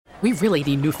We really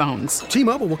need new phones.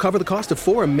 T-Mobile will cover the cost of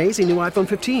 4 amazing new iPhone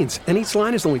 15s, and each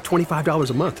line is only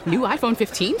 $25 a month. New iPhone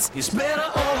 15s? It's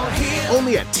better over here.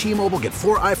 Only at T-Mobile, get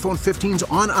 4 iPhone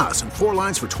 15s on us and 4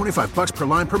 lines for $25 per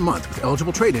line per month with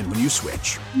eligible trade-in when you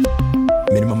switch.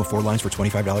 Minimum of 4 lines for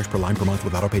 $25 per line per month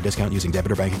with autopay discount using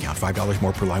debit or bank account. $5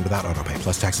 more per line without autopay,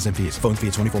 plus taxes and fees. Phone fee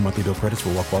at 24 monthly bill credits for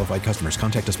well-qualified customers.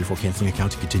 Contact us before canceling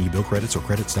account to continue bill credits or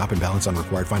credit stop and balance on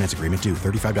required finance agreement due.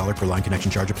 $35 per line connection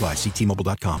charge applies. See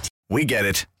T-Mobile.com. We get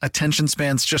it. Attention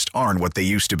spans just aren't what they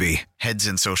used to be. Heads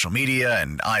in social media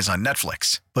and eyes on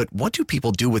Netflix. But what do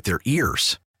people do with their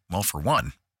ears? Well, for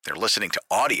one, they're listening to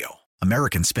audio.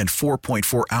 Americans spend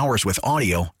 4.4 hours with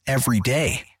audio every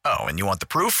day. Oh, and you want the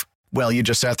proof? Well, you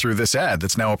just sat through this ad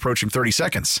that's now approaching 30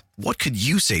 seconds. What could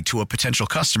you say to a potential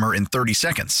customer in 30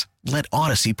 seconds? Let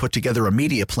Odyssey put together a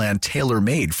media plan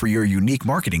tailor-made for your unique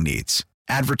marketing needs.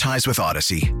 Advertise with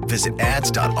Odyssey. Visit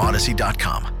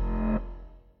ads.odyssey.com.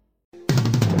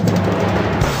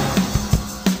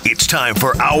 It's time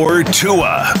for Our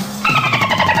Tua.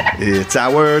 It's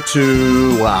our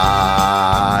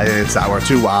Tua. It's our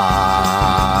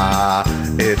Tua.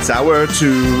 It's our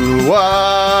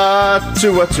Tua.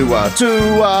 Tua, Tua,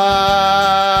 Tua.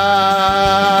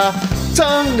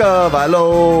 Tonga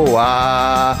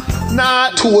Vailoa.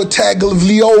 Not Tua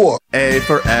Tagovailoa. A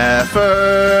for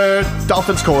effort.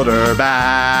 Dolphins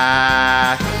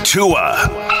quarterback. Tua.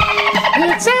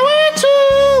 It's our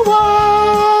Tua.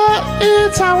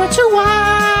 It's our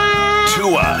Tua.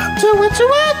 Tua. Tua,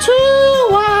 Tua,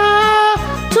 Tua.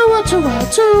 Tua, Tua,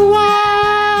 Tua.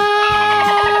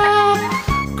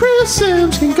 Chris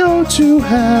Sims can go to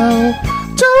hell.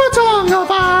 Tua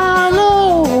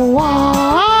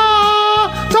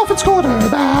Tagovailoa. Dolphins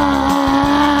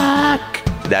quarterback.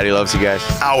 Daddy loves you guys.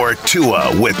 Our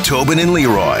Tua with Tobin and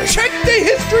Leroy. Check the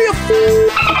history of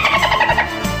food.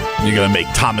 You're going to make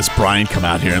Thomas Bryant come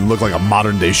out here and look like a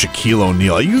modern-day Shaquille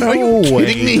O'Neal. Are you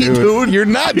kidding me, dude? You're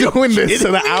not doing this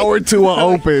in the Our Tua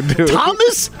Open, dude.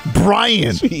 Thomas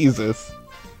Bryant. Jesus.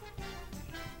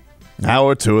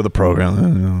 Our Tua, the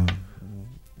program.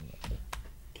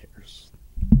 Cares.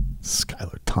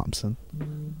 Skylar Thompson.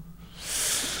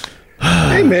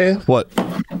 Hey, man. What?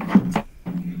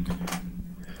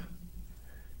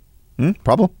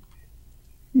 Problem?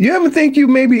 You ever think you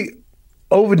maybe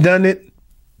overdone it?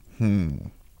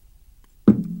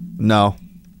 No.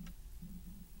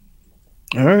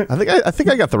 All right. I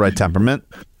think I got the right temperament.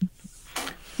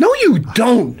 No, you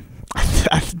don't.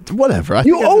 Whatever.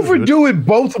 You overdo it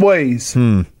both ways.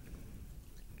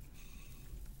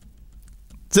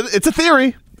 It's a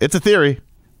theory. It's a theory.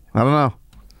 I don't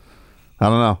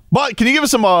know. But can you give us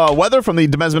some weather from the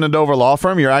Demesman and Dover Law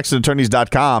Firm,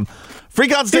 youraccidentattorneys.com. Free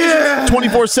consultation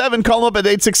 24/7. Call them up at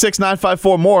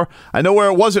 866-954-MORE. I know where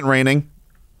it wasn't raining.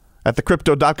 At the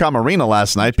Crypto.com arena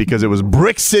last night because it was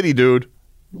Brick City, dude.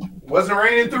 Wasn't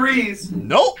raining threes.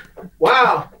 Nope.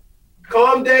 Wow.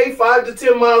 Calm day, 5 to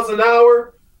 10 miles an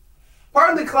hour.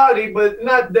 Partly cloudy, but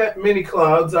not that many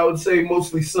clouds. I would say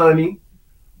mostly sunny.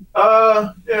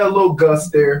 Yeah, a little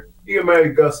gust there. You can maybe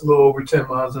gust a little over 10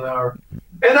 miles an hour.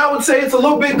 And I would say it's a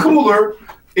little bit cooler.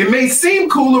 It may seem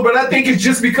cooler, but I think it's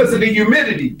just because of the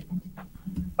humidity.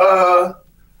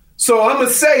 So I'm going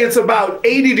to say it's about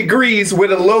 80 degrees with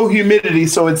a low humidity,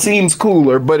 so it seems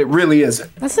cooler, but it really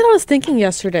isn't. That's what I was thinking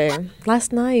yesterday,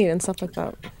 last night, and stuff like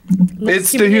that.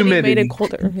 It's the humidity. Made it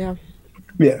colder, yeah.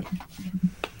 Yeah.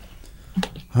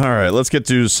 All right, let's get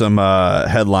to some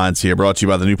headlines here, brought to you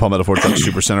by the new Palmetto Ford Truck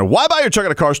Supercenter. Why buy your truck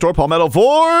at a car store? Palmetto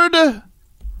Ford.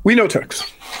 We know trucks.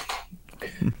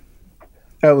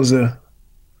 That was a...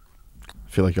 I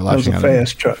feel like you're laughing at it. That was a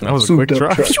fast truck. That was a quick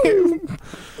truck.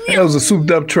 That was a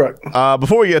souped-up truck.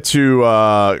 Before we get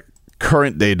to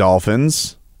current day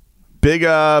Dolphins, big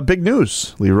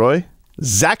news, Leroy.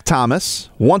 Zach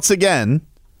Thomas, once again,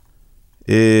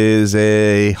 is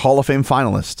a Hall of Fame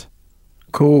finalist.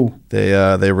 Cool.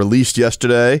 They released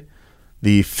yesterday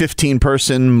the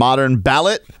 15-person modern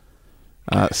ballot.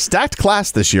 Stacked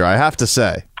class this year, I have to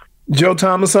say. Joe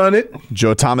Thomas on it?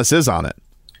 Joe Thomas is on it.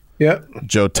 Yep.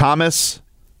 Joe Thomas,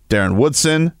 Darren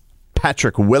Woodson,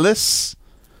 Patrick Willis,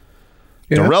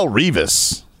 Darrelle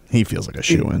Revis. He feels like a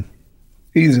shoe-in.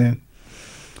 He's in.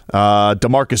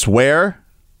 DeMarcus Ware.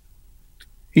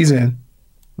 He's in.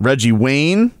 Reggie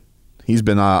Wayne. He's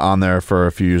been on there for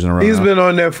a few years in a row. He's been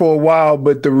on there for a while,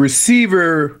 but the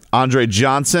receiver... Andre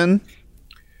Johnson.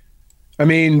 I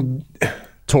mean...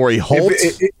 Torrey Holt.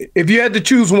 If you had to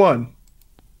choose one,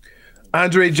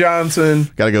 Andre Johnson...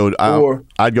 Gotta go...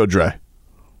 I'd go Dre.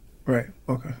 Right,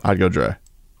 okay. I'd go Dre.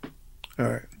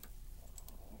 All right.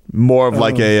 More of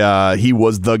like he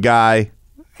was the guy.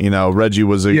 You know, Reggie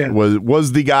was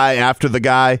the guy after the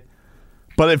guy.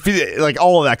 But like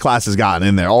all of that class has gotten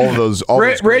in there. All of those.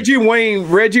 Reggie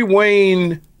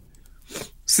Wayne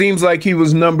seems like he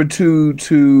was number 2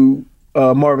 to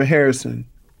Marvin Harrison.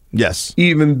 Yes.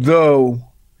 Even though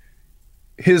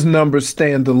his numbers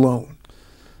stand alone.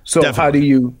 So Definitely. how do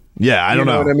you? Yeah, I don't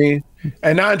know what I mean.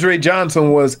 And Andre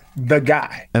Johnson was the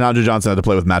guy. And Andre Johnson had to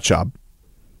play with Matt Schaub,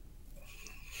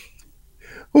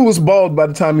 who was bald by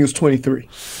the time he was 23.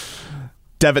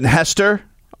 Devin Hester,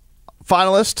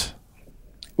 finalist.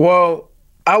 Well,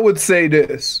 I would say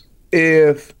this.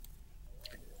 If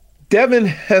Devin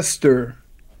Hester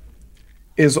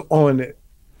is on it,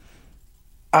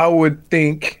 I would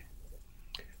think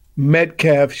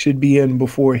Metcalf should be in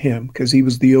before him because he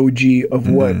was the OG of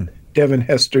what Devin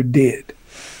Hester did.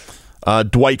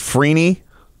 Dwight Freeney.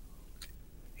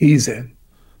 He's in.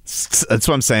 That's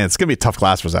what I'm saying. It's going to be a tough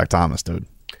class for Zach Thomas, dude.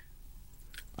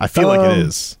 I feel like it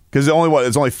is. Because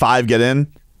it's only 5 get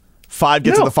in. 5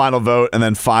 get to the final vote, and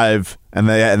then 5, and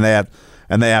they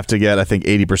have to get, I think,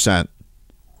 80%.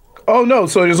 Oh no!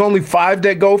 So there's only 5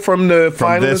 that go from the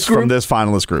finalist group. From this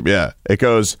finalist group, yeah. It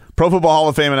goes Pro Football Hall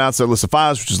of Fame announced their list of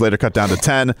finalists, which is later cut down to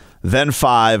 10. Then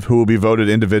 5 who will be voted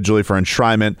individually for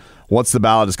enshrinement. Once the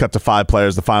ballot is cut to 5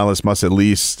 players, the finalists must at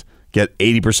least get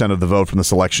 80% of the vote from the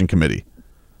selection committee.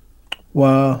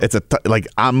 Wow! It's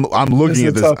I'm looking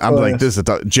at this. I'm like, this is a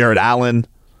tough. Jared Allen,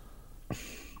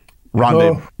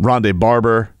 Rondé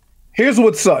Barber. Here's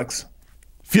what sucks.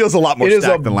 Feels a lot more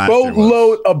stacked than last year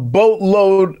was. A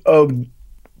boatload of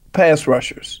pass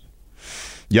rushers.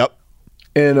 Yep.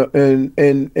 And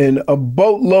a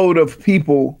boatload of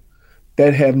people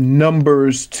that have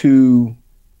numbers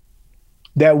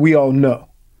that we all know.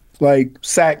 Like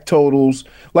sack totals.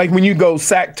 Like when you go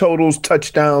sack totals,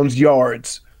 touchdowns,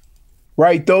 yards.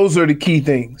 Right? Those are the key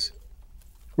things.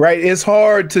 Right? It's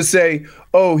hard to say,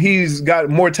 oh, he's got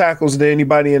more tackles than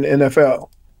anybody in the NFL.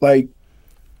 Like,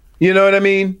 you know what I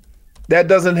mean? That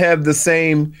doesn't have the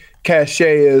same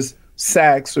cachet as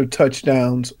sacks or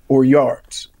touchdowns or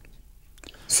yards.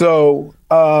 So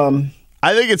I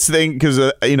think it's because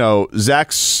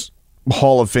Zach's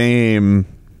Hall of Fame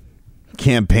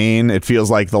campaign, it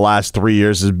feels like the last 3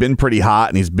 years has been pretty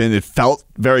hot, and it felt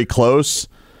very close.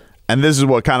 And this is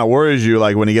what kind of worries you,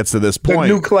 like when he gets to this point.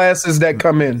 The new classes that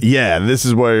come in. Yeah, this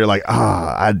is where you're like,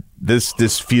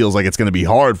 this feels like it's going to be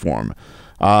hard for him.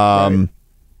 Right.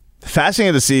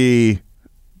 Fascinating to see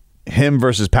him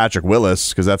versus Patrick Willis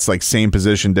because that's like same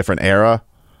position, different era.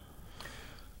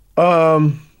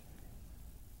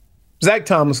 Zach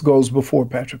Thomas goes before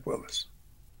Patrick Willis.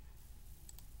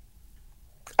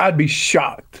 I'd be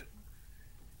shocked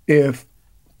if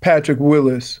Patrick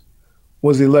Willis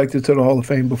was elected to the Hall of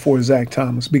Fame before Zach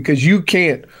Thomas because you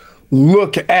can't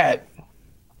look at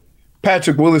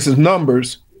Patrick Willis's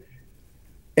numbers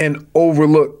and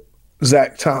overlook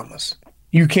Zach Thomas.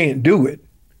 You can't do it.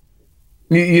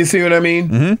 You see what I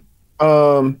mean?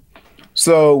 Mm-hmm.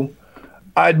 So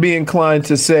I'd be inclined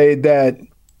to say that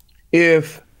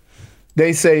if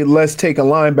they say let's take a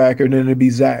linebacker, then it'd be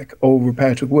Zach over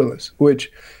Patrick Willis,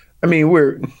 which, I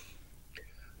mean,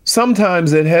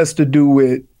 sometimes it has to do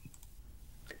with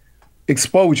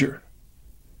exposure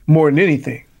more than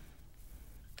anything.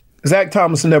 Zach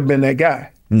Thomas has never been that guy.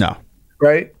 No.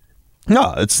 Right?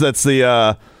 No,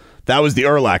 that was the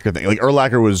Urlacher thing. Like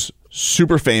Urlacher was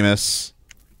super famous,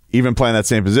 even playing that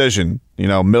same position.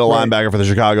 Middle linebacker for the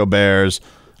Chicago Bears,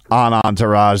 on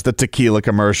Entourage, the tequila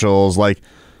commercials. Like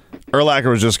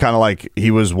Urlacher was just kind of like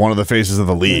he was one of the faces of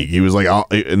the league. He was like,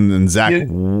 and Zach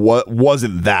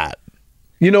wasn't that.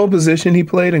 You know what position he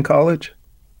played in college?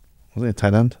 Was he a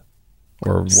tight end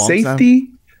or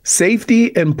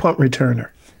safety and punt returner?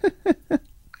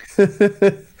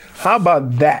 How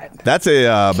about that? That's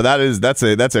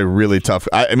a really tough.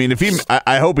 I mean,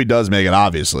 I hope he does make it,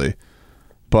 obviously,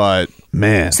 but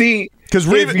man, see, because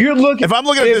if I'm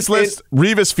looking at this list,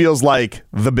 Revis feels like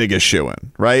the biggest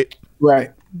shoo-in, right?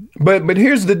 Right, but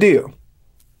here's the deal,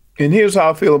 and here's how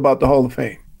I feel about the Hall of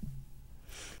Fame.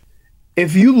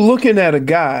 If you're looking at a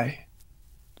guy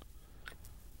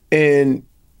and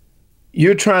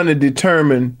you're trying to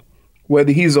determine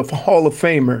whether he's a Hall of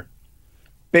Famer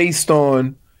based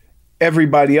on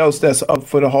everybody else that's up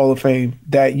for the Hall of Fame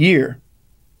that year,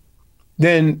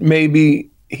 then maybe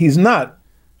he's not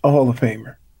a Hall of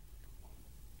Famer.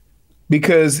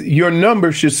 Because your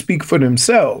numbers should speak for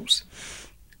themselves.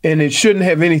 And it shouldn't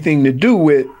have anything to do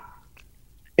with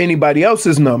anybody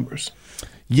else's numbers.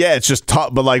 Yeah, it's just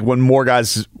tough. But like when more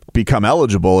guys become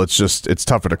eligible, it's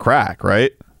tougher to crack,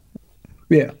 right?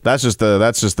 Yeah. That's just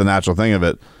the natural thing of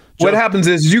it. What happens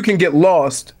is you can get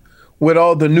lost with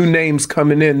all the new names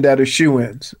coming in that are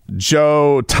shoo-ins.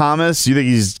 Joe Thomas, you think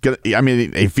he's gonna? I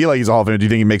mean, I feel like he's a Hall of Famer. Do you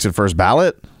think he makes it first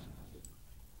ballot?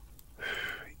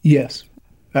 Yes,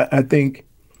 I think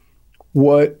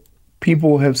what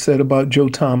people have said about Joe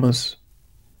Thomas,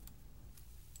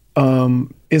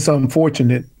 it's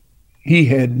unfortunate. He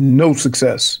had no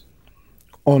success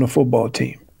on a football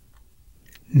team,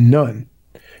 none,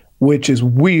 which is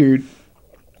weird.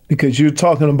 Because you're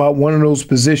talking about one of those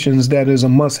positions that is a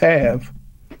must-have,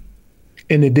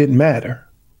 and it didn't matter.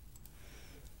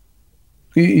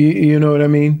 You know what I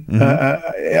mean?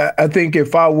 Mm-hmm. I think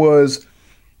if I was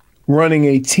running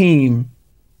a team,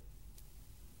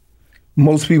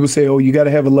 most people say, oh, you got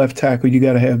to have a left tackle, you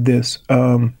got to have this.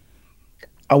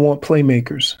 I want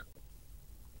playmakers.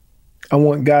 I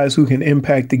want guys who can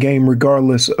impact the game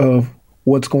regardless of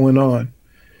what's going on.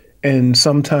 And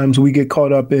sometimes we get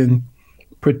caught up in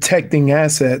protecting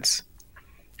assets,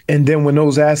 and then when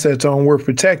those assets aren't worth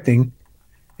protecting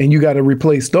and you got to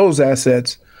replace those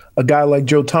assets, a guy like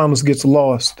Joe Thomas gets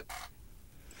lost,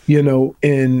 you know,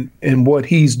 in what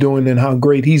he's doing and how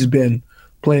great he's been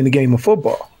playing the game of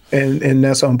football. And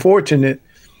that's unfortunate.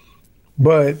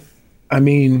 But I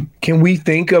mean, can we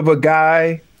think of a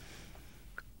guy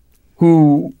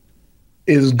who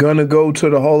is gonna go to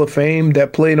the Hall of Fame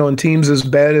that played on teams as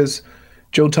bad as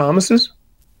Joe Thomas's?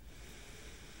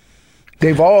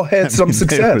 They've all had some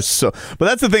success. But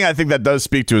that's the thing I think that does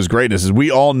speak to his greatness is we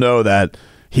all know that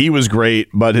he was great,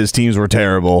 but his teams were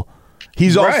terrible.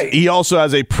 He also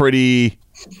has a pretty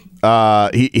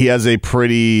he has a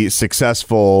pretty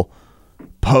successful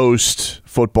post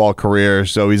football career.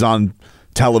 So he's on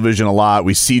television a lot.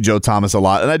 We see Joe Thomas a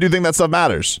lot, and I do think that stuff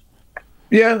matters.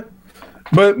 Yeah,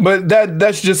 but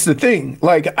that's just the thing.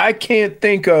 Like, I can't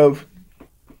think of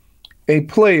a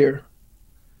player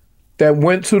that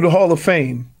went to the Hall of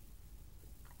Fame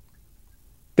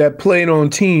that played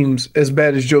on teams as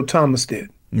bad as Joe Thomas did.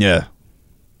 Yeah.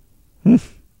 I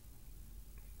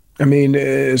mean,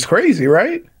 it's crazy,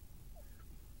 right?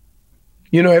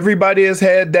 You know, everybody has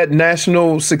had that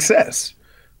national success.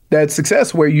 That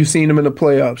success where you've seen them in the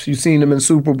playoffs, you've seen them in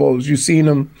Super Bowls, you've seen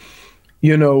them,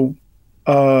 you know,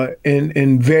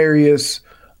 in various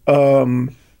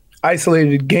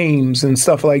isolated games and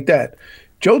stuff like that.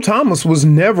 Joe Thomas was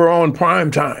never on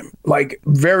prime time, like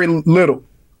very little.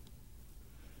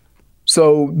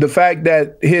 So the fact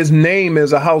that his name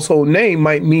is a household name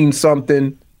might mean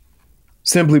something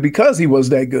simply because he was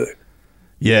that good.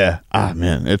 Yeah.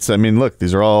 Man. Look,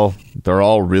 they're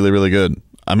all really, really good.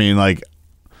 I mean, like,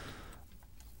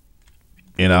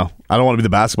 you know, I don't want to be the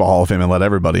Basketball Hall of Fame and let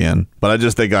everybody in, but I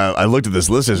just think I looked at this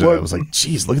list and I was like,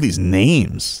 geez, look at these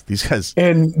names. These guys.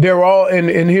 And they're all,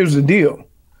 and here's the deal.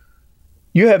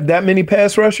 You have that many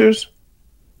pass rushers.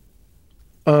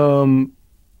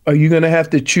 Are you going to have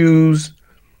to choose,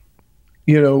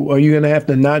 you know, are you going to have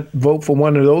to not vote for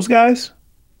one of those guys?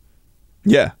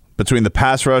 Yeah. Between the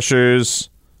pass rushers,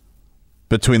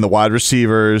 between the wide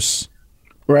receivers.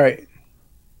 Right.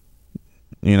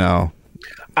 You know.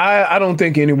 I don't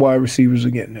think any wide receivers are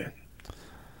getting it.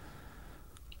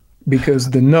 Because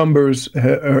the numbers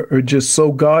are just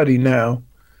so gaudy now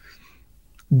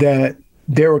that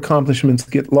their accomplishments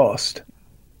get lost.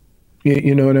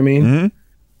 You know what I mean? Mm-hmm.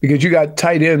 Because you got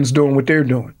tight ends doing what they're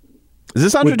doing. Is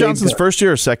this Andre Johnson's first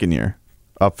year or second year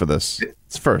up for this?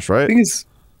 It's first, right? I think it's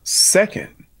second.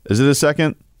 Is it a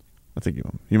second? I think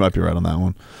you might be right on that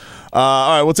one.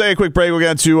 All right, we'll take a quick break. We'll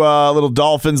get into little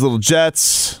Dolphins, little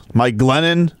Jets. Mike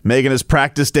Glennon making his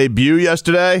practice debut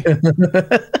yesterday.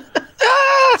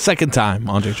 Second time,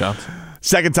 Andre Johnson.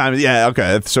 Second time, yeah,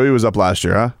 okay. So he was up last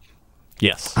year, huh?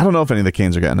 Yes. I don't know if any of the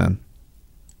Canes are getting in.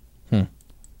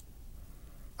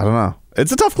 I don't know.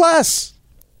 It's a tough class.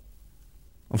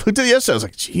 I looked at it yesterday. I was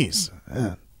like, geez,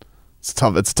 man. It's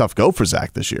a tough go for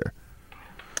Zach this year.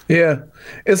 Yeah.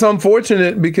 It's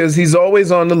unfortunate because he's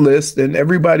always on the list and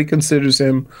everybody considers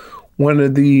him one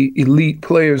of the elite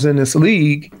players in this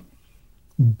league.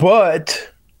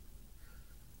 But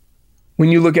when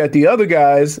you look at the other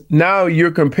guys, now you're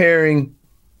comparing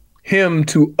him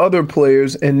to other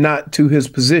players and not to his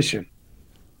position.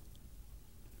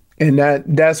 And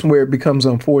that's where it becomes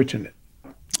unfortunate.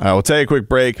 All right, we'll take a quick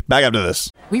break. Back after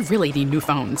this. We really need new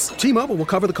phones. T-Mobile will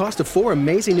cover the cost of 4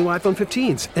 amazing new iPhone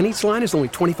 15s, and each line is only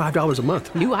 $25 a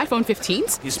month. New iPhone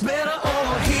 15s? It's better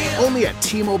over here. Only at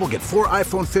T-Mobile, get 4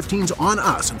 iPhone 15s on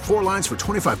us and 4 lines for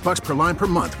 $25 per line per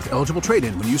month with eligible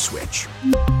trade-in when you switch.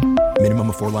 Minimum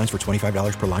of 4 lines for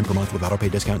 $25 per line per month with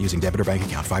autopay discount using debit or bank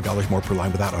account. $5 more per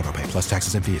line without autopay, plus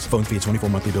taxes and fees. Phone fee at 24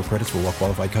 monthly bill credits for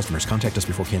well-qualified customers. Contact us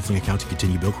before canceling account to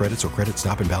continue bill credits or credit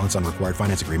stop and balance on required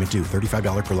finance agreement due.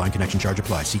 $35 per line connection charge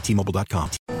applies. See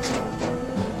T-Mobile.com.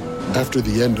 After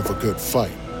the end of a good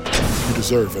fight, you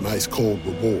deserve an ice-cold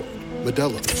reward.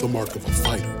 Modelo is the mark of a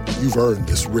fighter. You've earned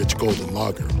this rich golden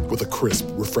lager with a crisp,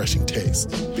 refreshing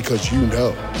taste. Because you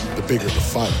know, the bigger the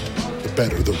fight, the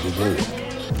better the reward.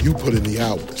 You put in the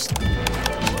hours,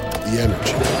 the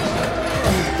energy,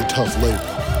 the tough labor.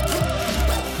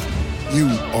 You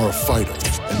are a fighter,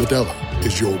 and Modelo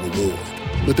is your reward.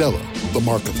 Modelo, the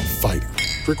mark of a fighter.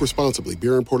 Drink responsibly.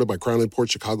 Beer imported by Crown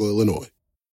Imports, Chicago, Illinois.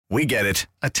 We get it.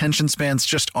 Attention spans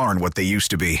just aren't what they used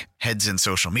to be. Heads in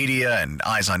social media and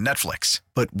eyes on Netflix.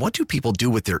 But what do people do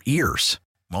with their ears?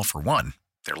 Well, for one,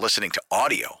 they're listening to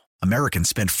audio. Americans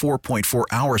spend 4.4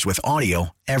 hours with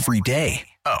audio every day.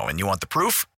 Oh, and you want the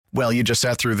proof? Well, you just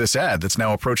sat through this ad that's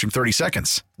now approaching 30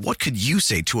 seconds. What could you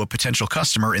say to a potential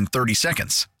customer in 30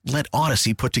 seconds? Let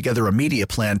Odyssey put together a media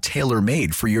plan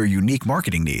tailor-made for your unique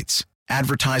marketing needs.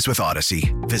 Advertise with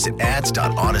Odyssey. Visit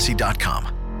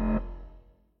ads.odyssey.com.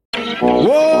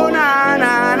 Whoa, na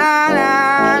na na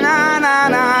na na na na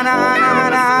na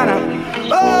na.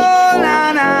 Oh,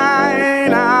 na na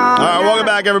na. All right, welcome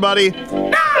back, everybody.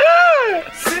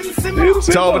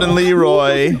 Tobin and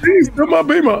Leroy.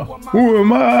 Who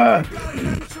am I?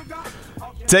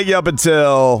 Take you up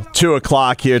until 2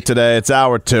 o'clock here today. It's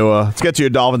hour 2. Let's get to your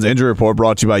Dolphins injury report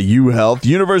brought to you by UHealth.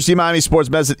 University of Miami Sports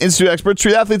Medicine Institute experts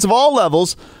treat athletes of all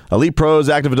levels, elite pros,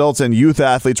 active adults, and youth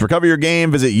athletes. Recover your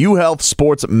game. Visit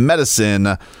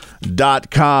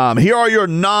uhealthsportsmedicine.com. Here are your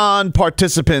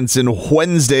non-participants in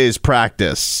Wednesday's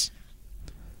practice.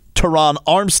 Teron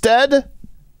Armstead,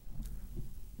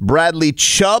 Bradley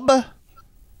Chubb.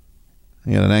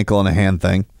 He had an ankle and a hand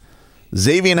thing.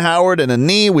 Xavier Howard and a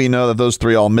knee. We know that those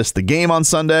three all missed the game on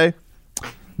Sunday.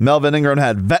 Melvin Ingram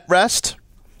had vet rest.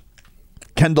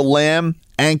 Kendall Lamb,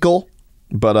 ankle.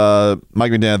 But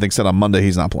Mike McDaniel, I think, said on Monday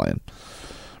he's not playing.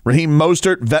 Raheem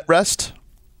Mostert, vet rest.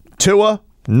 Tua,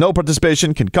 no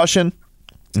participation, concussion.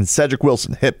 And Cedric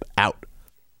Wilson, hip out.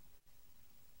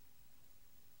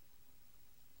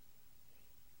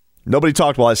 Nobody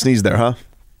talked while I sneezed there, huh?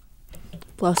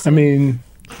 Bless I mean,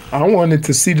 I wanted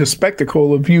to see the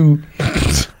spectacle of you.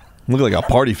 Look like a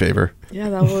party favor. Yeah,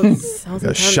 that was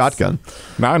a shotgun.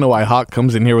 Now I know why Hawk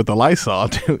comes in here with the Lysol,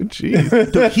 dude.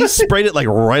 Jeez. Dude, he sprayed it like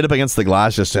right up against the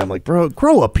glass just I'm like, bro,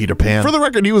 grow up, Peter Pan. For the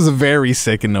record, he was very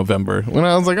sick in November. When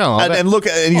I was like, oh, and look,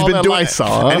 and he's been doing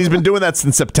Lysol, and he's been doing that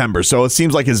since September. So it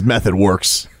seems like his method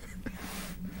works.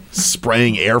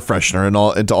 Spraying air freshener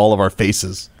into all of our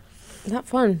faces. Not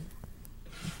fun.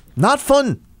 Not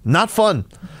fun. Not fun.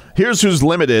 Here's who's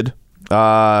limited.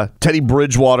 Teddy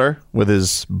Bridgewater with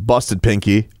his busted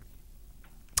pinky.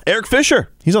 Eric Fisher.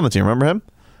 He's on the team. Remember him?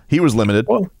 He was limited.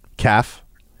 Whoa. Calf.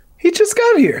 He just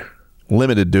got here.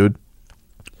 Limited, dude.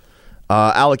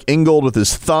 Alec Ingold with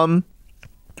his thumb.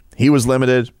 He was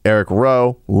limited. Eric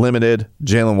Rowe, limited.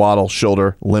 Jalen Waddle,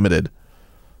 shoulder, limited.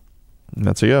 And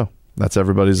that's a go. That's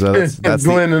everybody's. That's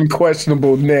Glenn and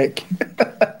questionable neck.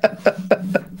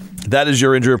 That is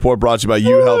your injury report brought to you by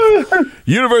UHealth.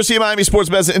 University of Miami Sports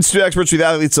Medicine Institute experts with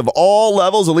athletes of all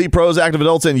levels, elite pros, active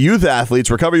adults, and youth athletes.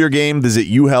 Recover your game. Visit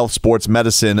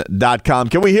uhealthsportsmedicine.com.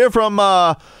 Can we hear from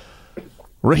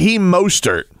Raheem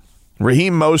Mostert?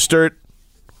 Raheem Mostert,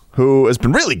 who has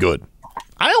been really good.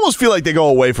 I almost feel like they go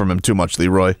away from him too much,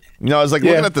 Leroy. You know, I was like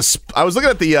looking at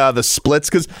the splits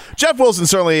because Jeff Wilson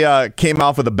certainly came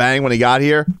off with a bang when he got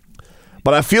here,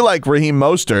 but I feel like Raheem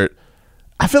Mostert.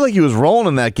 I feel like he was rolling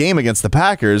in that game against the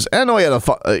Packers. And I know he had a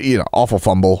awful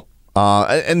fumble,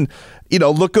 and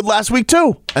looked good last week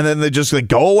too. And then they just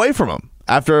go away from him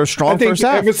after a strong first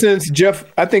half. Ever since Jeff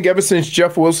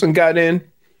Wilson got in,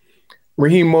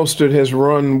 Raheem Mostert has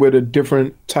run with a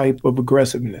different type of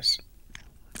aggressiveness.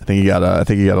 I think he got a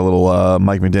little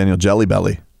Mike McDaniel jelly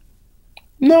belly.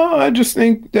 No, I just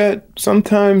think that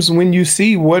sometimes when you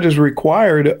see what is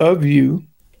required of you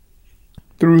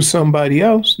through somebody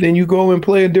else, then you go and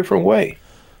play a different way.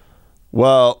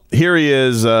 Well, here he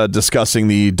is discussing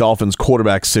the Dolphins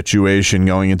quarterback situation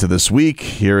going into this week.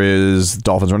 Here is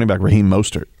Dolphins running back Raheem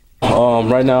Mostert.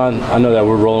 Right now, I know that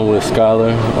we're rolling with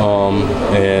Skyler,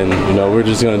 and we're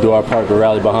just going to do our part to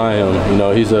rally behind him.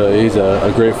 He's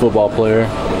a great football player,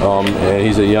 and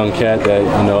he's a young cat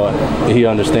that he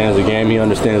understands the game, he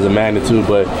understands the magnitude,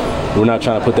 but we're not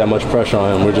trying to put that much pressure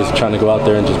on him. We're just trying to go out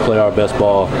there and just play our best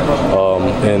ball,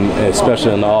 and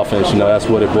especially in the offense. That's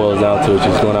what it boils down to,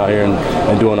 just going out here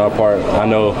and doing our part. I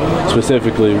know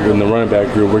specifically in the running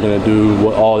back group, we're going to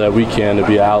do all that we can to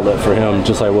be an outlet for him,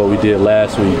 just like what we did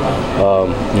last week.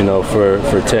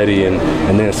 For Teddy and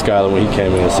then Skyler when he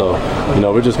came in. So,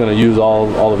 we're just going to use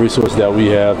all the resources that we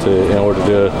have in order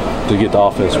to get the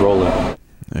offense rolling.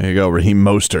 There you go, Raheem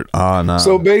Mostert on.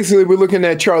 So basically, we're looking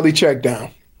at Charlie check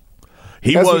down.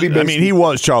 He That's was. what he I mean, he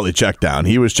was Charlie Checkdown.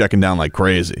 He was checking down like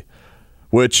crazy,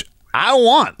 which I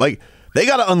want. Like they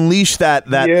got to unleash that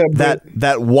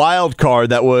wild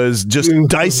card that was just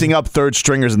dicing up third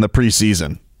stringers in the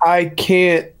preseason. I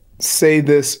can't say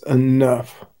this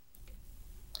enough.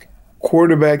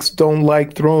 Quarterbacks don't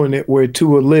like throwing it where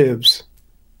Tua lives.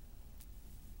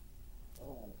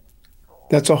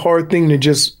 That's a hard thing to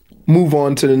just move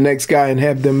on to the next guy and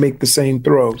have them make the same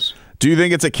throws. Do you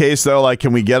think it's a case, though, like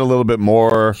can we get a little bit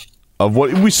more of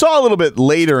what we saw a little bit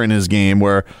later in his game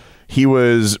where he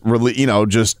was really,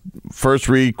 just first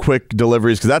read, quick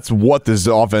deliveries, because that's what this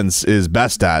offense is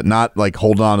best at, not like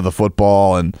holding on to the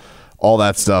football and all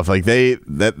that stuff. Like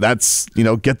that's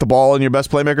get the ball in your best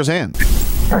playmaker's hand.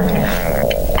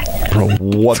 Bro,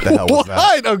 what the hell was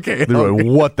that? Okay. Leroy,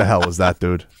 what the hell was that,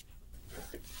 dude?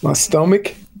 My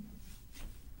stomach.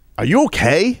 Are you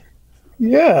okay?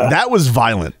 Yeah. That was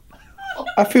violent.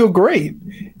 I feel great.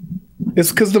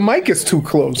 It's because the mic is too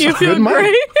close. You feel Good mic.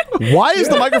 great? Why is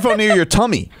the microphone near your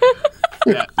tummy?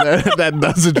 Yeah, that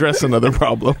does address another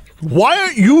problem. Why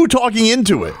aren't you talking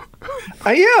into it?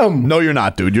 I am. No, you're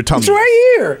not, dude. Your tummy. It's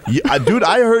right here. Yeah, dude,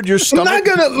 I heard your I'm stomach.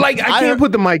 not gonna I can't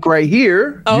put the mic right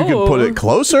here. You can put it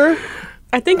closer.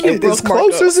 I think you broke As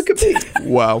close as it could be.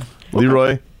 Wow.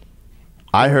 Leroy,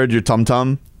 I heard your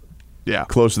tum-tum. Yeah.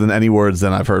 Closer than any words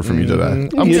than I've heard from you today.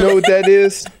 You know what that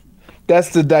is? That's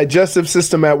the digestive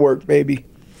system at work, baby.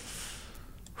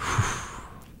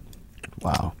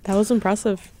 Wow. That was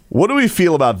impressive. What do we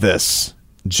feel about this?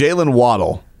 Jalen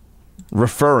Waddle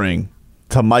referring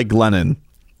to Mike Glennon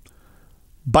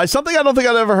by something I don't think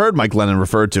I've ever heard Mike Glennon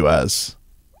referred to as.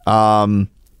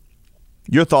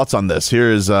 Your thoughts on this?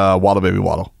 Here is Waddle Baby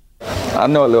Waddle. I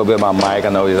know a little bit about Mike. I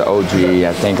know he's an OG.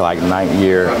 I think like 9th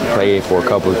year, played for a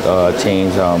couple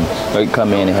teams. He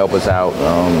come in and help us out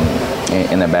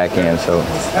in the back end. So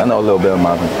I know a little bit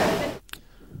about him.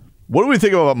 What do we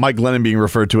think about Mike Glennon being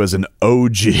referred to as an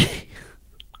OG?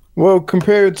 Well,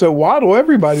 compared to Waddle,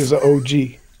 everybody's an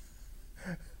OG.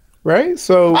 Right?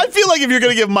 So I feel like if you're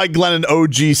going to give Mike Glennon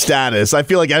OG status, I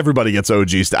feel like everybody gets OG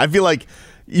status. I feel like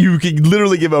you could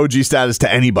literally give OG status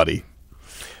to anybody.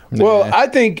 Well, I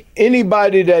think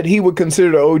anybody that he would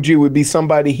consider the OG would be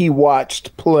somebody he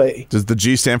watched play. Does the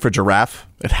G stand for giraffe?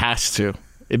 It has to.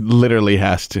 It literally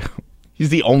has to. He's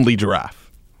the only giraffe.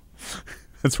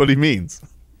 That's what he means.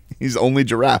 He's only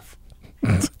giraffe.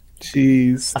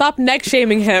 Jeez. Stop neck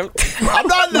shaming him. I'm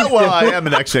not. Well, I am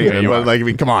an ex-shaker, but like, I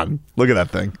mean, come on, look at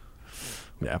that thing.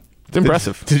 Yeah, it's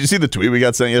impressive. Did you see the tweet we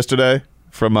got sent yesterday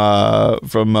from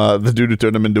the dude who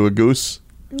turned him into a goose?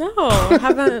 No, I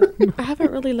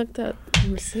haven't really looked at. Let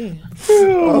me see.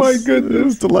 Oh my goodness, it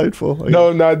was delightful.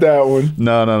 No, not that one.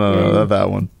 No, not that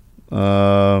one.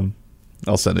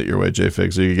 I'll send it your way,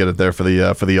 J-Fig, so you can get it there for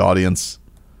the audience.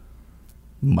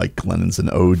 Mike Glennon's an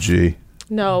OG.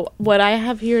 No, what I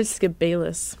have here is Skip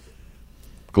Bayless.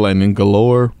 Glennon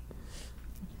galore.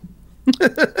 I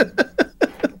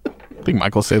think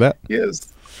Mike will say that.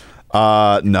 Yes. No,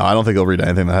 I don't think he'll read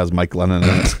anything that has Mike Glennon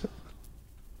in it.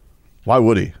 Why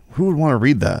would he? Who would want to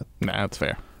read that? Nah, that's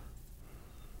fair.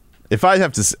 If I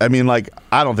have to, I mean, like,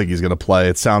 I don't think he's going to play.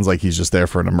 It sounds like he's just there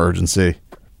for an emergency.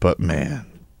 But, man.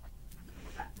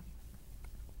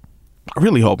 I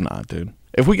really hope not, dude.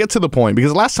 If we get to the point,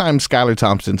 because last time Skylar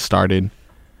Thompson started,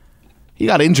 he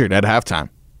got injured at halftime.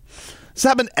 This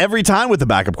happened every time with the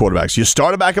backup quarterbacks. You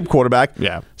start a backup quarterback.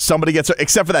 Yeah. Somebody gets,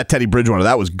 except for that Teddy Bridgewater.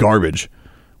 That was garbage.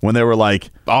 When they were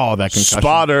like, oh, that concussion.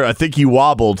 Spotter, I think he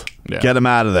wobbled. Yeah. Get him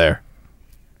out of there.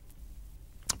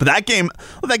 But that game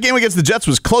against the Jets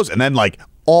was close. And then, like,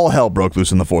 all hell broke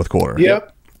loose in the fourth quarter.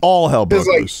 Yep. All hell broke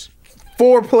loose.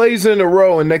 4 plays in a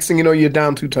row, and next thing you know, you're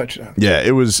down 2 touchdowns. Yeah,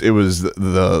 it was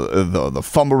the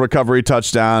fumble recovery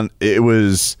touchdown.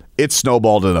 It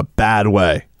snowballed in a bad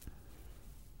way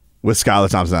with Skylar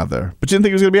Thompson out there. But you didn't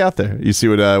think he was going to be out there. You see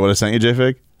what I sent you,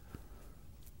 J-Fig?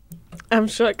 I'm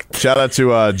shook. Shout out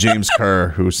to James Kerr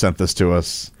who sent this to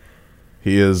us.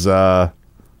 He has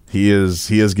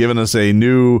given us a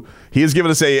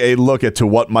look at to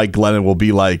what Mike Glennon will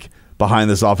be like behind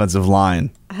this offensive line.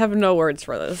 I have no words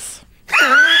for this.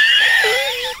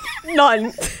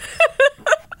 None.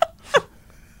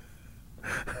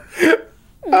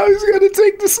 I was going to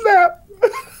take the snap.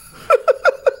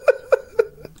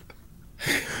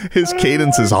 His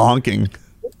cadence is honking.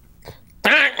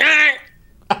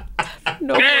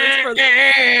 No words for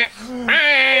this.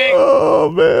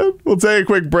 Oh, man. We'll take a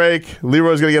quick break.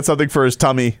 Leroy's going to get something for his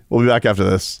tummy. We'll be back after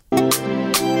this.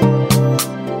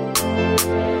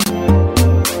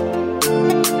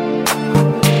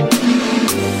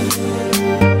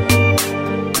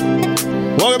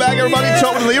 Welcome back, everybody.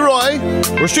 Tobin and Leroy.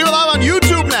 We're streaming live on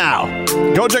YouTube now.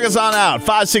 Go check us on out.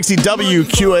 560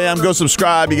 WQAM. Go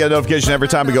subscribe. You get a notification every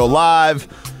time we go live.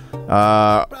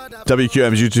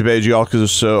 WQAM's YouTube page.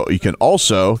 You can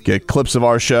also get clips of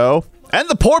our show and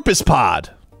the Porpoise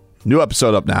Pod. New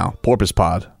episode up now. Porpoise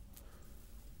Pod.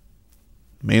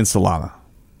 Me and Solana.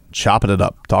 Chopping it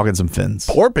up. Talking some fins.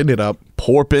 Porping it up.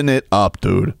 Porping it up,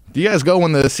 dude. Do you guys go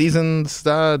when the season's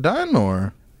done,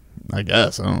 or? I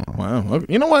guess. I don't know. Well,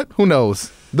 you know what? Who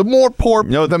knows? The more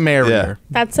porp, the merrier.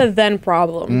 That's a then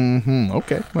problem. Mm-hmm.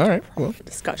 Okay. All right. Well,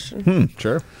 discussion.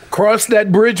 Sure. Cross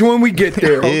that bridge when we get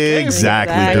there.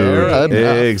 Exactly, dude.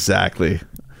 Exactly.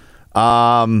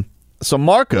 So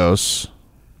Marcos,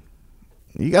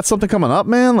 you got something coming up,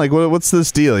 man? Like, what's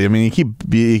this deal? I mean,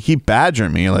 you keep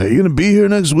badgering me. Like, you gonna be here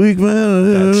next week,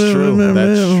 man? That's true.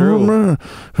 That's true.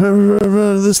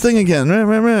 This thing again.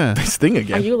 This thing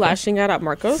again. Are you lashing out at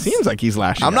Marcos? Seems like he's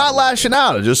lashing. I'm not lashing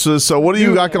out. Just so what do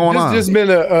you got going on? It's just been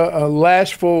a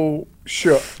lashful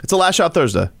show. It's a Lash Out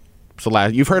Thursday.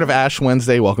 You've heard of Ash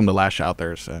Wednesday. Welcome to Lash Out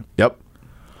Thursday. Yep.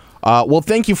 Well,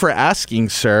 thank you for asking,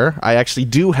 sir. I actually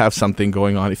do have something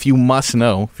going on. If you must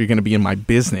know, if you're going to be in my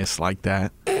business like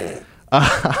that.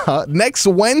 Next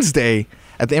Wednesday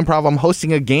at the Improv, I'm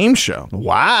hosting a game show.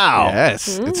 Wow.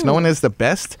 Yes. It's known as the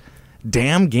Best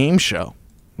Damn Game Show.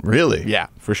 Really? Yeah,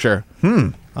 for sure.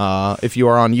 If you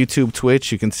are on YouTube,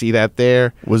 Twitch, you can see that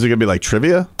there. Was it going to be like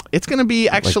trivia? It's going to be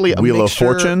actually like a Wheel of mixture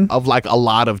Fortune of like a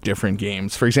lot of different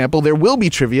games. For example, there will be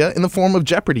trivia in the form of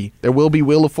Jeopardy. There will be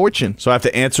Wheel of Fortune. So I have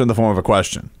to answer in the form of a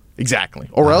question. Exactly.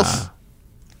 Or else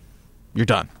you're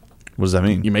done. What does that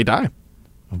mean? You may die.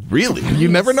 Really? You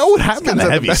never know what happens. Kind of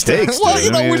heavy stakes. Well,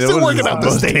 you know, we're still working out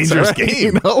the stakes. Dangerous Right?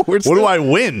 game. You know, what do I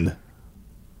win?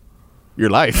 Your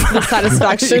life. The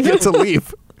satisfaction. You get to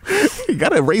leave. You got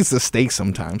to raise the stakes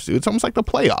sometimes, dude. It's almost like the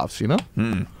playoffs, you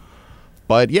know?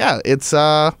 But yeah, it's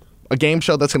a game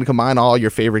show that's going to combine all your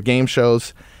favorite game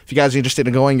shows. If you guys are interested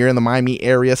in going, you're in the Miami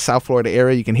area, South Florida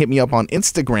area, you can hit me up on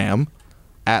Instagram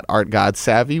at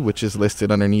ArtGodSavvy, which is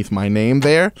listed underneath my name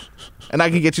there. And I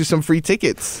can get you some free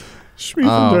tickets.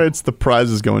 It's the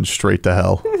prize is going straight to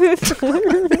hell.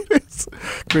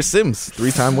 Chris Sims,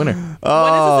 3-time winner.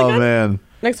 Oh, man.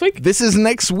 Next week? This is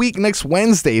next week, next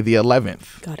Wednesday, the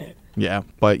 11th. Got it. Yeah,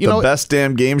 but you know, the best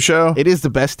damn game show. It is the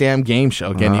best damn game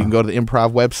show. Again, you can go to the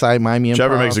Improv website, Miami Improv.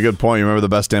 Trevor makes a good point. You remember the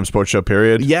best damn sports show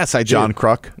period? Yes, I do. John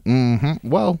Kruk. Mm-hmm.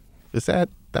 Well, is that?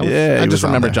 Was, yeah, I just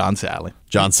remember there. John Sally.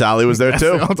 John Sally was there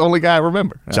too. That's the only guy I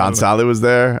remember. John Sally was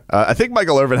there. I think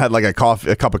Michael Irvin had like a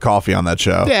cup of coffee on that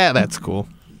show. Yeah, that's cool.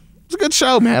 It's a good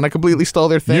show, man. I completely stole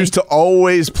their thing. Used to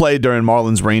always play during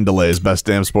Marlon's rain delays. Best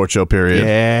damn sports show period.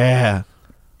 Yeah,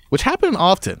 which happened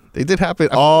often. They did happen.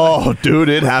 Oh, dude,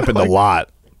 it happened a lot.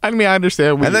 I mean, I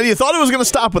understand. And then you thought it was going to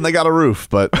stop when they got a roof,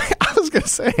 but I was going to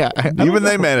say, even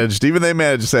they managed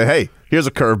to say, "Hey, here's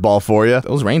a curveball for you."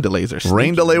 Those rain delays are sneaky.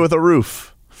 Rain delay with a roof.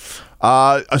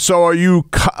 So are you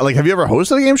like? Have you ever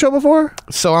hosted a game show before?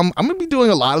 So I'm going to be doing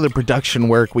a lot of the production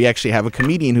work. We actually have a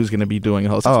comedian who's going to be doing a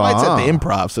host. That's why it's at the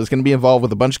Improv. So it's going to be involved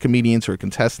with a bunch of comedians who are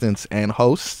contestants and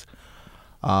hosts.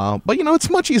 But you know, it's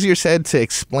much easier said to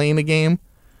explain a game.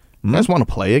 You guys want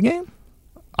to play a game?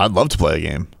 I'd love to play a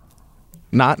game.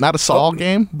 Not a Saw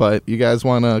game, but you guys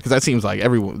want to, because that seems like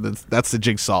everyone, that's the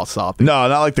Jigsaw Saw thing. No,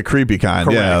 not like the creepy kind.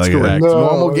 Correct, yeah, like correct. No,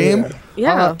 Normal game?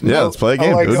 Yeah. Yeah, let's play a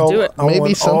game, dude. Let's do it. I Maybe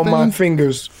want all something- my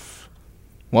fingers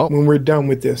when we're done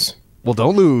with this. Well,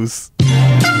 don't lose.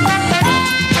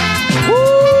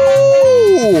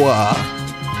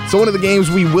 So one of the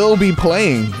games we will be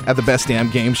playing at the Best Damn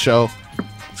Game Show,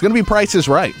 it's going to be Price is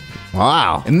Right.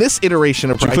 Wow. In this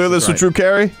iteration of Did you Price clear is this Right. with Drew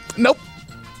Carey? Nope.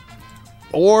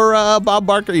 Or Bob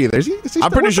Barker either. Is he I'm still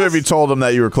pretty with sure us? if you told him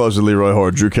that you were close to Leroy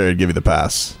Horde, Drew Carey would give you the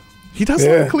pass. He does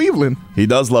Yeah. love Cleveland. He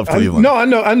does love Cleveland.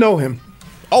 I know him.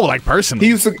 Oh, like personally.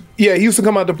 He used to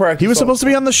come out to practice. He was supposed to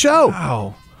be on the show.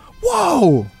 Wow.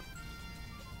 Whoa.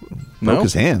 Broke No?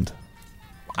 his hand.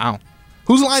 Wow.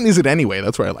 Whose line is it anyway?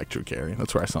 That's where I like Drew Carey.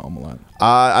 That's where I saw him a lot.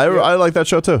 I like that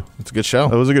show too. It's a good show.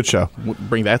 It was a good show.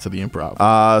 Bring that to the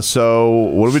Improv. So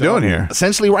what are we doing here?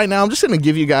 Essentially, right now, I'm just going to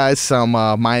give you guys some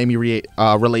Miami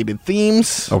related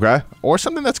themes. Okay. Or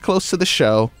something that's close to the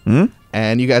show.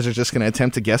 And you guys are just going to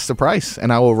attempt to guess the price.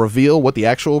 And I will reveal what the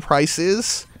actual price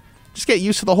is. Just get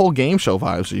used to the whole game show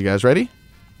vibes. Are you guys ready?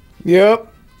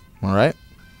 Yep. All right.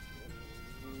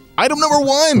 Item number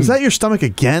 1. Was that your stomach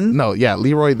again? No, yeah,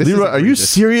 Leroy. Leroy, are you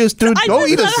serious, dude? Go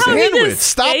eat a sandwich.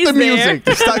 Stop the music.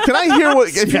 Stop. Can I hear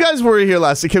what? If you guys were here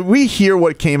last, can we hear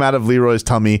what came out of Leroy's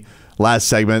tummy last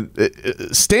segment?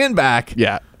 Stand back.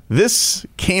 Yeah. This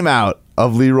came out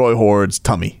of Leroy Horde's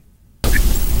tummy. Bro,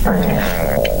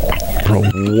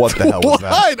 what the hell was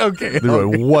that? What? Okay.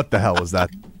 Leroy, what the hell was that?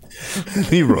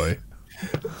 Leroy.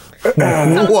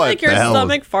 Sounds What like your the hell?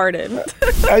 stomach farted.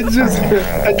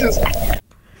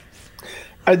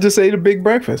 I just ate a big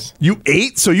breakfast. You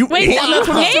ate? So you Wait, ate? what? That's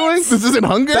what it's doing? This isn't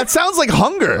hunger? That sounds like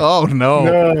hunger. Oh,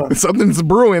 no. No. Something's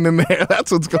brewing in there.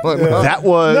 That's what's going on. That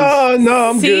was No,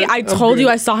 I'm See, good. I told you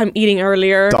I saw him eating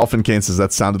earlier. Dolphin Kane says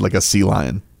that sounded like a sea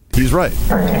lion. He's right.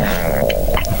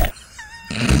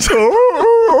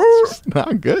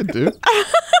 Not good, dude.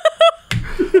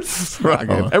 It's not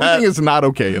good. Everything is not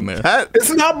okay in there.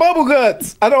 It's not bubble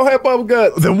guts. I don't have bubble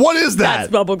guts. Then what is That's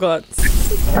that? bubble guts.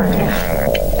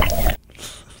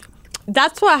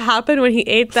 That's what happened when he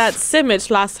ate that sandwich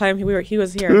last time he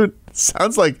was here. Dude, it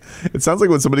sounds like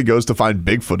when somebody goes to find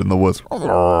Bigfoot in the woods.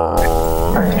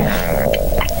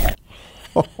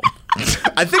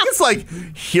 I think it's like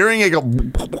hearing it go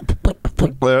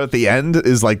there at the end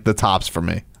is like the tops for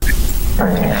me.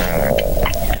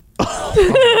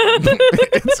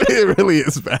 It really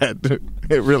is bad, dude.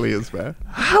 It really is bad.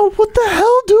 How? What the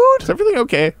hell, dude? Is everything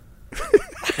okay?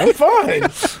 I'm fine.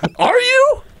 Are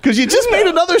you? Because you just made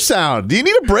another sound. Do you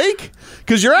need a break?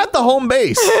 Because you're at the home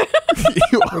base.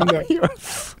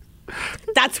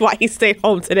 That's why he stayed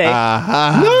home today.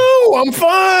 No, I'm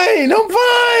fine.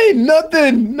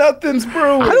 Nothing's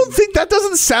brewing. I don't think that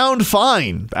doesn't sound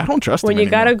fine. I don't trust when him you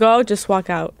anymore. gotta go, just walk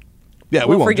out. Yeah, we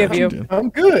We'll won't forgive judge you. him, dude. I'm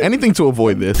good. Anything to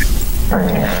avoid this.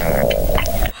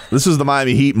 This was the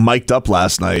Miami Heat mic'd up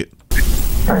last night.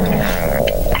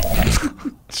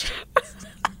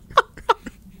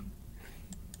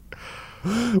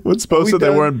 What's supposed to they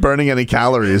weren't burning any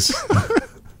calories.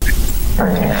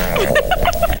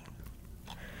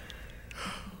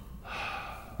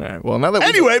 All right. Well, now that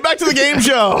Anyway, back to the game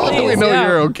show. now that we know Yeah.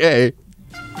 you're okay.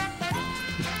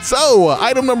 So,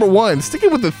 item number 1,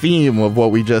 sticking with the theme of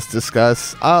what we just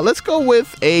discussed, let's go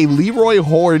with a Leroy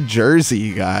Hoard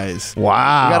jersey, guys.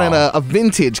 Wow. We got a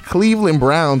vintage Cleveland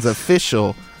Browns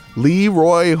official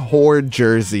Leroy Hoard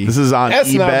jersey. This is on That's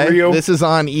eBay. not real. This is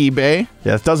on eBay.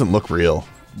 Yeah, it doesn't look real.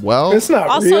 Well, It's not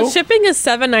Also, real. shipping is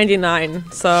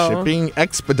 $7.99. So shipping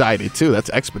expedited too. That's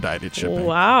expedited shipping.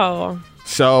 wow.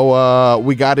 So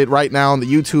we got it right now on the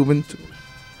YouTube and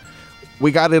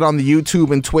we got it on the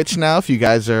YouTube and Twitch now. If you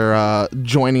guys are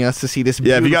joining us to see this,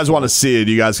 Yeah, if you guys want to see it,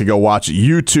 you guys can go watch it.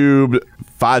 YouTube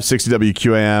 560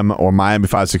 WQAM or Miami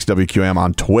 560 WQAM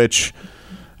on Twitch.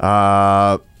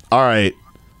 All right.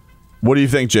 What do you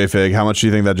think, J-Fig? How much do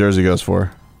you think that jersey goes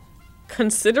for?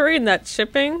 Considering that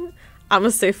shipping, I'm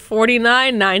gonna say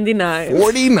 $49.99.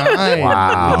 49.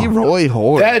 Wow. Leroy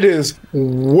Hoard. That is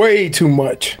way too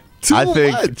much. I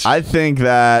think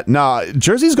that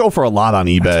jerseys go for a lot on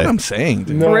eBay. That's what I'm saying,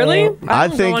 dude. No. Really? I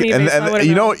don't think, go on eBay, so I and wouldn't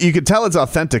you know, you can tell it's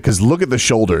authentic because look at the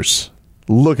shoulders.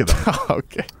 Look at them.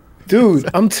 Okay. Dude,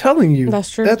 I'm telling you.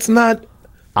 That's true. That's not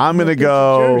I'm gonna a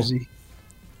go. jersey.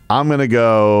 I'm gonna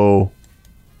go.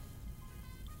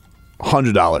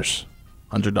 $100. $100.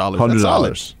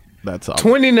 $100. That's all.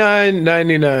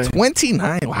 $29.99.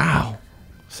 29. Wow.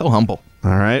 So humble.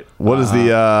 All right. What is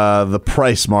the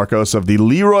price, Marcos, of the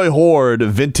Leroy Hoard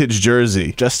vintage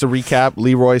jersey? Just to recap,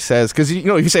 Leroy says, because if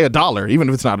you say $1, even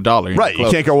if it's not $1, Right,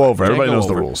 you can't go over. Everybody knows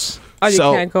the rules. Oh, you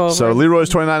can't go over. So Leroy's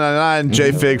 $29.99,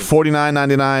 J-Fig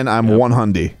 $49.99. I'm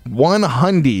 $100.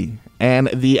 $100. And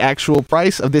the actual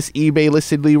price of this eBay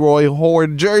listed Leroy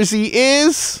Hoard jersey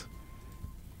is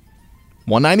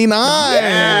 $199.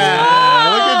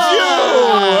 Yeah, look at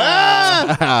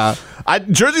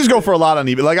you. Jerseys go for a lot on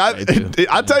eBay. Like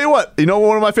I tell you what, you know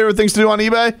one of my favorite things to do on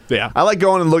eBay? Yeah. I like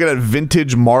going and looking at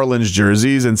vintage Marlins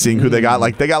jerseys and seeing who they got.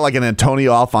 Like they got like an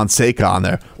Antonio Alfonseca on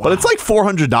there. But it's like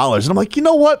 $400. And I'm like, you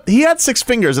know what? He had 6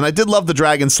 fingers and I did love the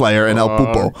Dragon Slayer and El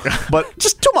Pupo. But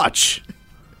just too much.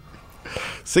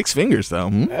 6 fingers though.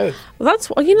 Well, that's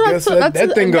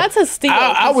a steal.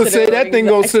 I would say that thing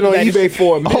gonna sit on eBay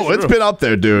for a minute. Oh, it's been up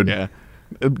there, dude. Yeah.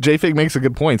 J-Fig makes a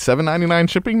good point. $7.99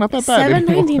 shipping, not that bad.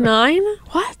 $7.99?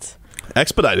 What?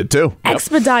 Expedited too.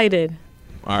 Expedited.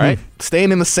 All right.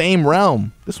 Staying in the same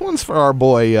realm. This one's for our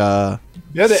boy Yeah,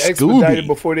 they expedited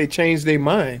before they changed their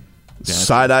mind.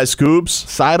 Side-eye Scoobs.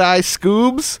 Side-eye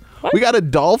Scoobs. We got a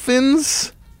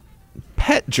Dolphins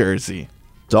pet jersey.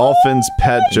 Dolphins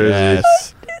pet jersey.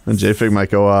 Yes. And J-Fig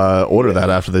might go order that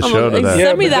after the show today. Yeah,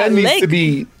 Send me but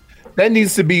that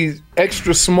needs to be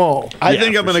extra small. I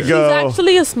think I'm gonna go. He's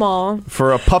actually a small.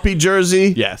 For a puppy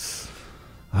jersey? Yes.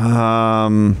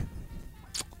 I'm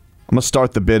gonna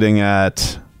start the bidding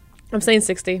at. I'm saying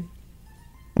 60. I'm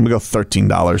gonna go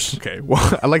 $13. Okay.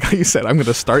 Well, I like how you said I'm going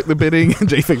to start the bidding. And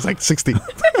J-Fig's like 60.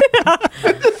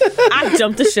 I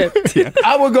jumped the ship. Yeah.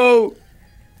 I would go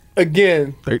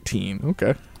again 13.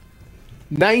 Okay.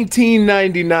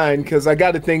 $19.99 because I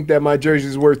got to think that my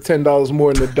jersey's worth $10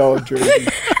 more than the dog jersey.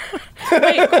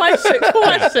 Wait, question.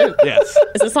 Yes.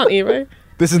 Is this on eBay?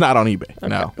 This is not on eBay.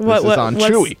 No. This is on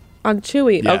what's Chewy. On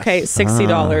Chewy. Yes. Okay, $60.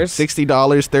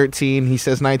 $60, 13. He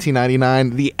says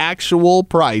 $19.99. The actual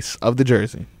price of the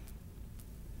jersey.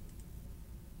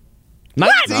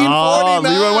 Oh,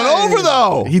 Leroy went over,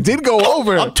 though. He did go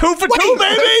over. I'm 2 for 2,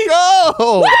 baby.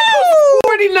 Go.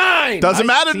 49. Doesn't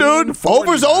matter, dude.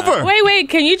 Over's over. Wait.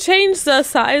 Can you change the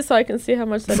size so I can see how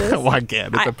much that is? Why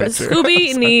can't? It's a picture.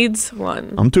 Scooby needs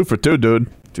one. I'm 2 for 2, dude.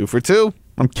 2 for 2.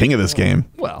 I'm king of this game.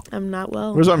 Well, I'm not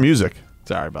well. Where's our music?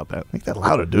 Sorry about that. Make that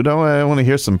louder, dude. I want to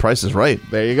hear some Prices Right.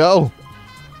 There you go.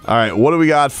 All right, what do we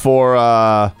got for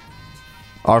how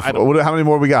many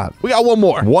more we got? We got one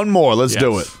more. One more. Let's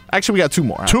do it. Actually, we got two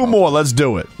more. Two more. Let's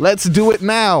do it. Let's do it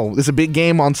now. It's a big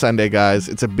game on Sunday, guys.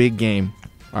 It's a big game.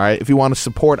 All right. If you want to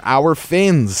support our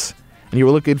Fins and you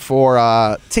were looking for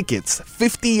tickets,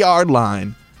 50-yard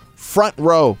line, front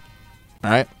row.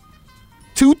 All right.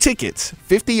 2 tickets,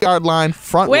 50-yard line,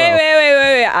 front row.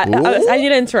 Wait. I need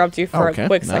to interrupt you for Okay. a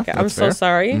quick No, second. I'm that's so fair.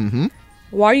 sorry. Mm-hmm.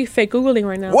 Why are you fake Googling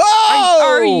right now? Whoa!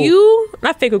 Are you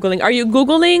not fake Googling? Are you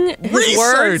Googling his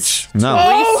words? No.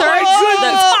 Research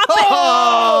the topic.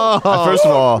 First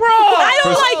of all, I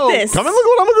don't like this. come and look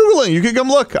what I'm Googling. You can come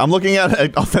look. I'm looking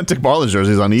at authentic Marlins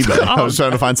jerseys on eBay. I was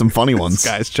trying to find some funny ones.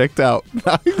 This guy's checked out.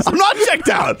 I'm not checked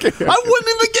out. I'm winning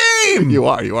the game. You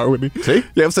are winning. See?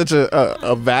 You have such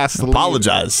a vast lead.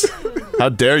 Apologize. How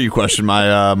dare you question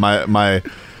my my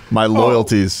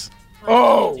loyalties?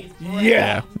 Oh,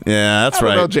 yeah. Yeah, that's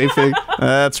right. I don't know, J-Fig.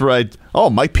 That's right.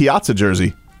 Oh, Mike Piazza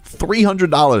jersey.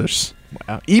 $300.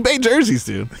 Wow. eBay jerseys,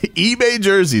 dude. eBay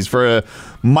jerseys for a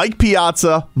Mike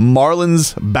Piazza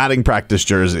Marlins batting practice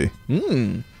jersey.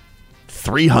 $300.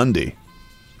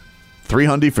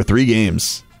 $300 for 3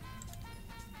 games.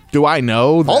 Do I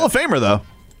know that, Hall of Famer, though.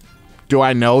 Do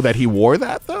I know that he wore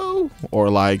that, though?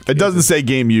 Or like... It doesn't say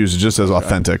game used. It just says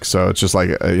authentic. So it's just like,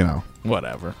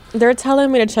 whatever. They're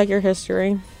telling me to check your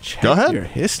history. Go ahead. Your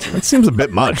history. That seems a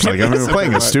bit much. Like, I mean, we're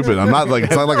playing it stupid. I'm not like,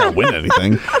 it's not like I win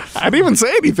anything. I didn't even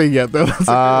say anything yet, though. That's like,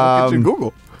 look at your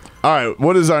Google. All right.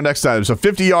 What is our next item? So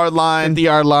 50-yard line.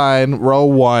 50-yard line, row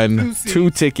 1, 2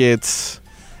 tickets,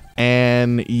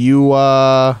 and you,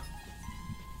 we're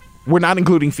not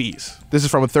including fees. This is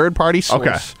from a third-party source.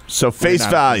 Okay. So face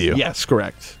value. Yes,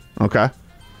 correct. Okay.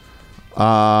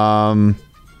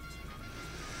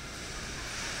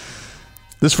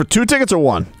 This for 2 tickets or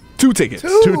 1? 2 tickets.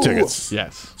 2 tickets.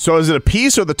 Yes. So is it a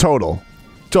piece or the total?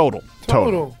 Total.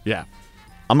 Yeah.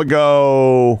 I'm going to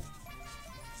go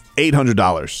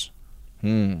 $800.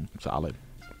 Solid.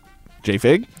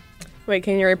 J-Fig? Wait,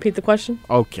 can you repeat the question?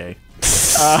 Okay.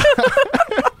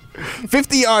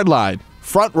 50-yard line,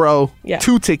 front row, Yeah.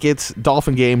 2 tickets,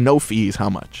 Dolphin game, no fees.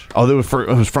 How much? Oh, it was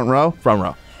front row? Front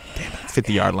row. Damn it.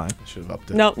 50-yard line. Should have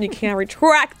upped it. No, you can't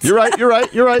retract. You're right.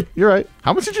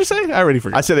 How much did you say? I already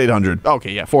forgot. I said 800.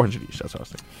 Okay, yeah, 400 each. That's what I was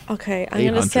thinking. Okay, I'm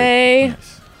going to 800. say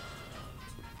Nice.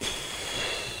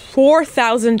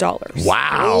 $4,000.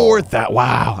 Wow.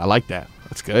 Wow. I like that.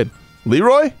 That's good.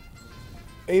 Leroy?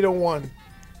 801.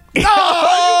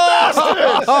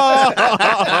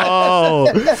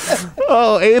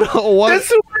 Oh, 801. That's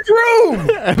too much room.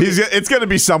 It's going to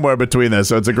be somewhere between this,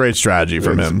 so it's a great strategy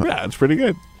from him. Yeah, it's pretty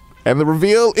good. And the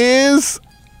reveal is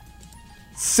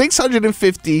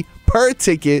 $650 per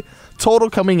ticket, total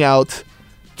coming out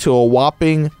to a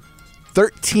whopping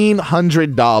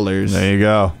 $1,300. There you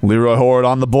go. Leroy Horde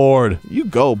on the board. You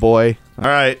go, boy. All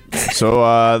right.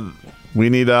 So we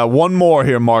need one more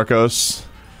here, Marcos.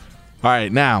 All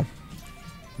right, now,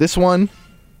 this one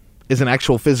is an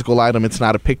actual physical item. It's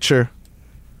not a picture.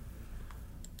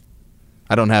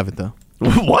 I don't have it, though.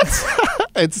 What?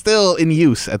 It's still in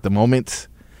use at the moment.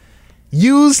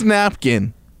 Used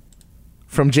napkin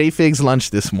from J-Fig's lunch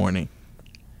this morning.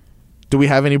 Do we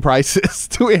have any prices?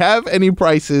 Do we have any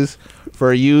prices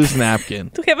for a used napkin?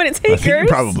 Do we have any I think takers? you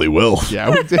probably will. Yeah,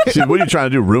 we did. What are you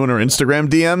trying to do? Ruin her Instagram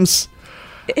DMs?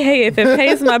 Hey, if it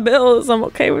pays my bills, I'm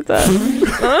okay with that.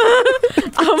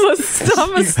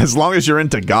 I'm a As long as you're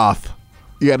into goth.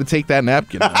 You got to take that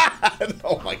napkin.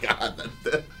 Oh my god.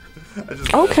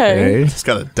 Okay. Just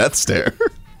got a death stare.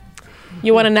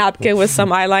 You want a napkin with some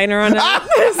eyeliner on it?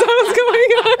 That's what's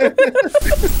going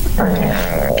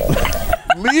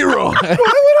on. Leroy. What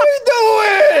are we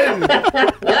doing?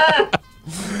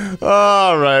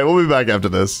 All right. We'll be back after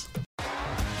this.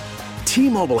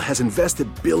 T-Mobile has invested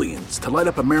billions to light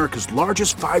up America's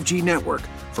largest 5G network,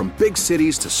 from big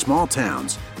cities to small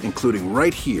towns, including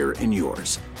right here in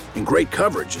yours. And great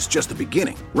coverage is just the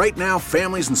beginning. Right now,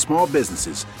 families and small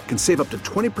businesses can save up to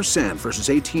 20% versus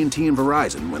AT&T and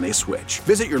Verizon when they switch.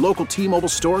 Visit your local T-Mobile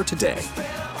store today.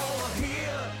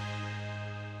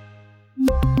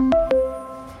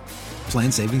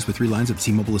 Plan savings with 3 lines of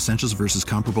T-Mobile Essentials versus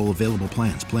comparable available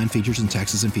plans. Plan features and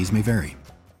taxes and fees may vary.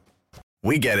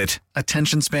 We get it.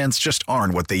 Attention spans just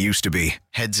aren't what they used to be.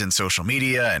 Heads in social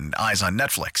media and eyes on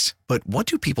Netflix. But what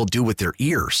do people do with their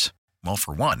ears? Well,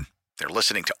 for one, they're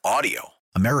listening to audio.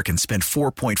 Americans spend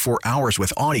 4.4 hours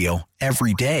with audio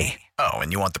every day. Oh,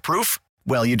 and you want the proof?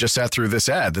 Well, you just sat through this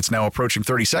ad that's now approaching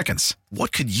 30 seconds.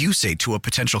 What could you say to a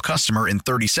potential customer in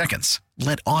 30 seconds?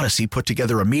 Let Odyssey put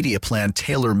together a media plan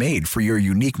tailor-made for your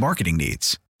unique marketing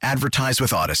needs. Advertise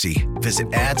with Odyssey.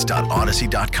 Visit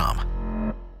ads.odyssey.com.